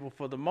tell people,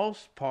 for the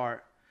most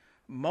part,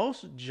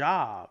 most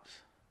jobs,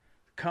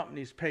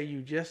 companies pay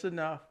you just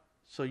enough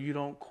so you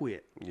don't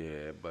quit.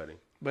 Yeah, buddy.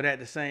 But at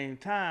the same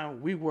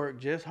time, we work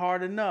just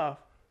hard enough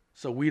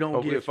so we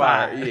don't get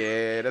fired.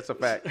 Yeah, that's a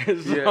fact.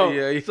 So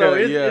Yeah.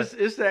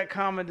 It's that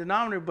common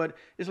denominator, but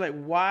it's like,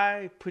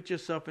 why put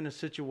yourself in a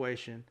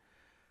situation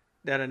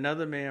that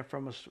another man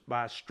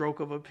by a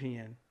stroke of a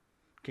pen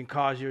can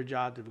cause your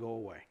job to go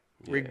away,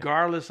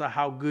 regardless of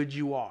how good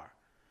you are?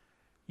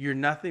 You're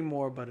nothing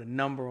more but a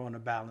number on a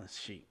balance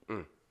sheet.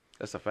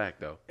 That's a fact,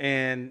 though.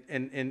 And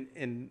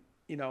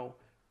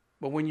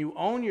but when you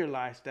own your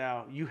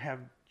lifestyle, you have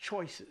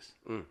choices.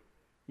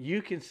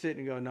 You can sit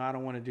and go, no, I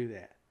don't want to do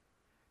that,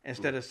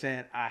 instead of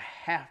saying, I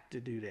have to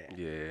do that.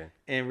 Yeah.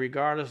 And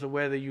regardless of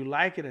whether you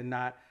like it or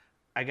not,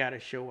 I got to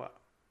show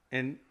up.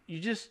 And you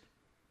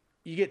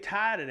get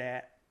tired of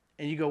that,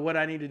 and you go, what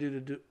I need to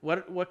do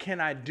what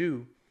can I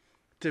do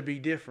to be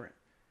different?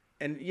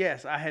 And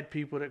yes, I had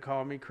people that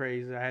called me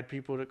crazy. I had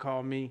people that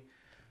called me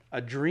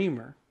a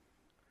dreamer.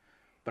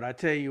 But I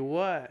tell you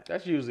what.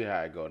 That's usually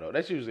how it go, though.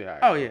 That's usually how it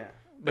Oh, go. yeah.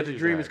 But the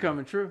dream is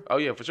coming true. Oh,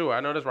 yeah, for sure. I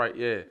know that's right.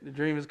 Yeah. The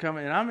dream is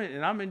coming, and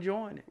I'm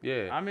enjoying it.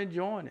 Yeah. I'm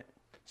enjoying it.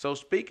 So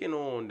speaking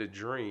on the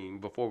dream,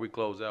 before we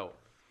close out,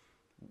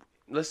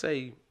 let's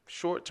say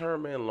short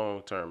term and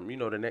long term,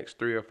 the next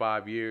 3 or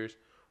 5 years,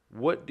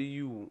 what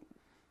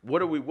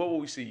will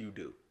we see you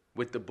do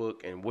with the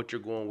book and what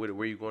you're going with it,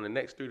 where you're going the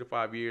next 3 to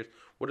 5 years?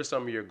 What are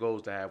some of your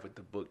goals to have with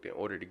the book in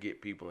order to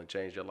get people and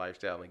change their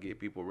lifestyle and get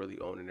people really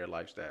owning their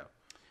lifestyle?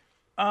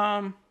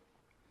 I'll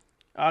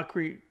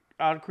create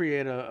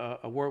a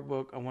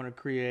workbook. I want to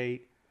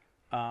create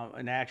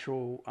an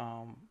actual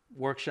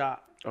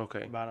workshop.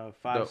 Okay. About a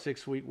 5 to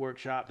 6 week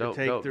workshop to Dope,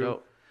 take through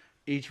dope.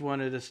 each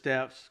one of the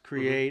steps.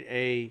 Create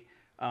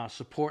a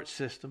support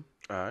system.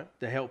 All right.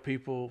 To help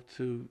people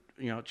to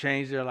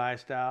change their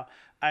lifestyle.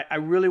 I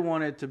really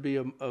want it to be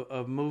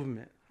a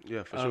movement.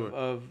 Yeah, for sure.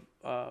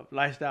 Of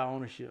lifestyle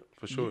ownership.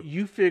 For sure.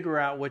 You figure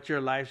out what your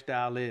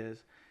lifestyle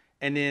is,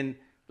 and then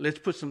let's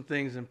put some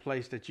things in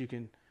place that you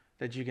can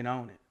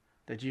own it,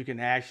 that you can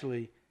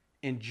actually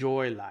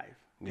enjoy life.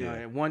 Yeah.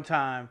 At one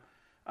time,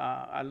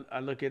 I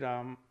look at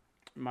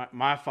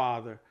my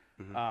father,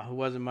 who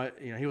wasn't much.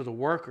 He was a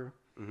worker,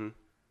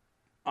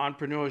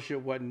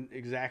 entrepreneurship wasn't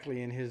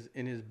exactly in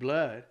his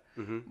blood,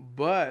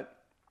 but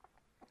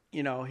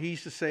you know, he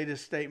used to say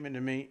this statement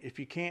to me: if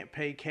you can't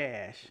pay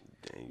cash,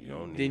 then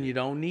you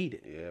don't need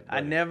it. Yeah,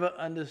 I never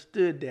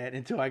understood that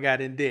until I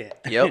got in debt.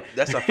 Yep,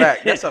 that's a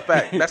fact. That's a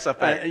fact. That's a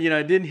fact. You know,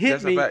 it didn't hit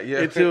That's a me fact, yeah.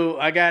 until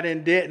I got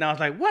in debt, and I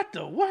was like, "What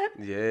the what?"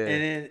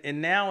 Yeah.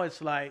 And now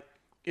it's like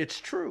it's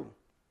true.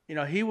 You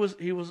know, he was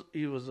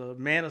a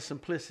man of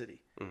simplicity,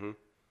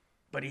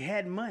 but he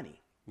had money.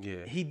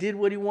 Yeah. He did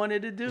what he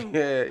wanted to do,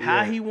 Yeah,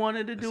 how yeah. he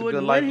wanted to It's do a it, good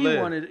when life he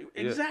lived. wanted to.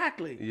 Yeah.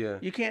 Exactly. Yeah.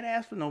 You can't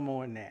ask for no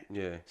more than that.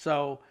 Yeah.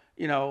 So,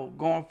 you know,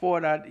 going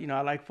forward, I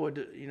like for it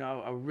to, you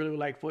know, I really would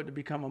like for it to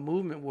become a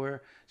movement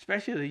where,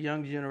 especially the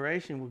young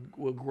generation,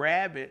 will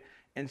grab it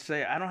and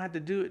say, I don't have to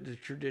do it the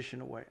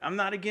traditional way. I'm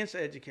not against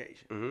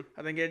education.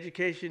 I think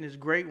education is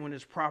great when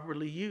it's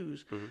properly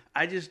used.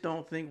 I just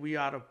don't think we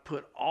ought to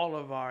put all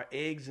of our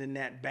eggs in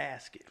that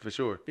basket. For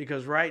sure.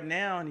 Because right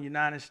now in the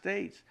United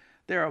States,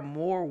 there are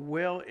more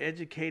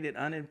well-educated,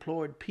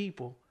 unemployed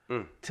people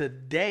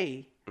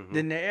today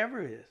than there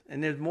ever is.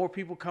 And there's more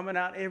people coming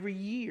out every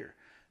year.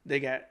 They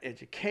got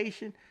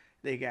education,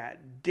 they got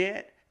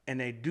debt, and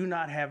they do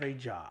not have a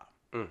job.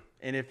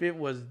 And if it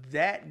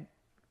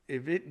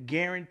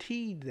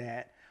guaranteed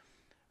that,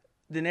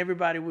 then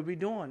everybody would be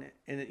doing it.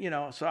 And, you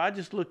know, so I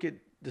just look at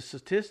the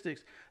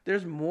statistics.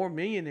 There's more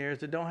millionaires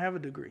that don't have a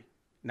degree.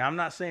 Now, I'm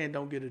not saying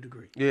don't get a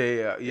degree.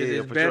 Yeah,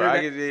 It's for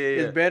better sure. to,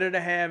 It's better to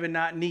have and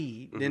not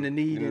need than to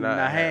need and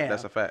not have.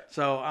 That's a fact.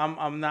 So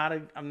I'm not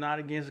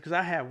against it because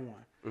I have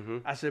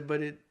one. I said,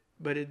 but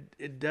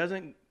it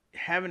doesn't,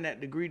 having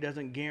that degree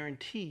doesn't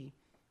guarantee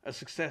a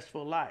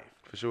successful life.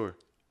 For sure.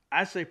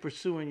 I say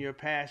pursuing your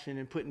passion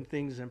and putting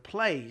things in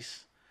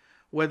place,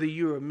 whether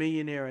you're a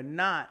millionaire or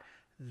not,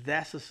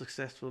 that's a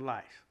successful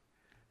life.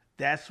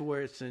 That's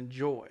where it's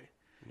enjoyed.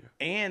 Yeah.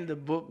 And the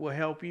book will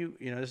help you.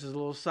 You know, this is a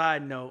little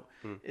side note,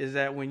 is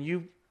that when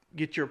you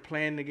get your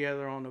plan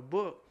together on the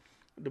book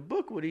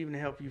would even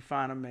help you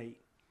find a mate.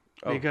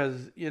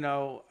 Because, you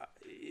know,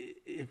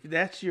 if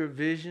that's your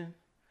vision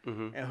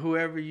and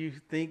whoever you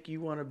think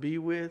you want to be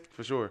with,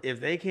 For sure. if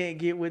they can't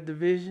get with the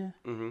vision,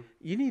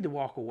 you need to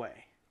walk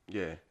away.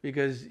 Yeah.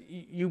 Because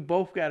you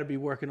both got to be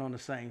working on the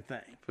same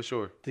thing. For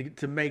sure.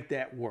 To make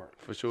that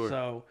work. For sure.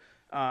 So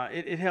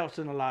it helps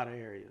in a lot of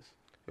areas.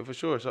 Yeah, for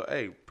sure. So,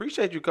 hey,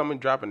 appreciate you coming,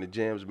 dropping the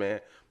gems, man.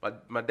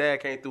 My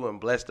dad came through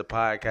and blessed the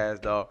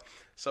podcast, dog.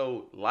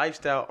 So,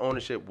 lifestyle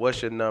ownership,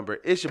 what's your number?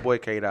 It's your boy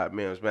K.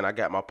 Mims, man. I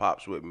got my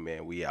pops with me,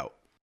 man. We out.